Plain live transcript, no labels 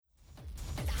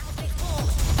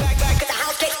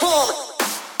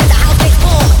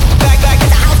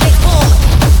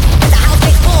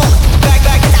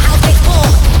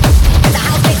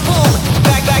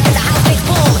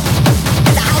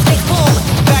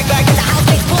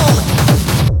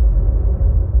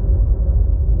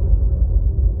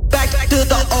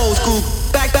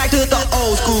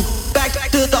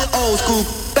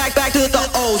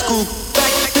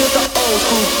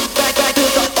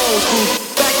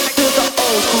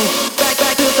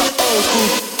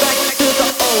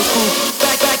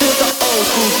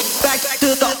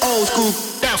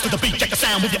Bounce to the beat, check the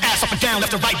sound, move your ass up and down,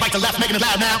 left to right, right to left, making it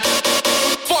loud now.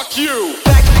 Fuck you!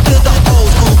 Back to the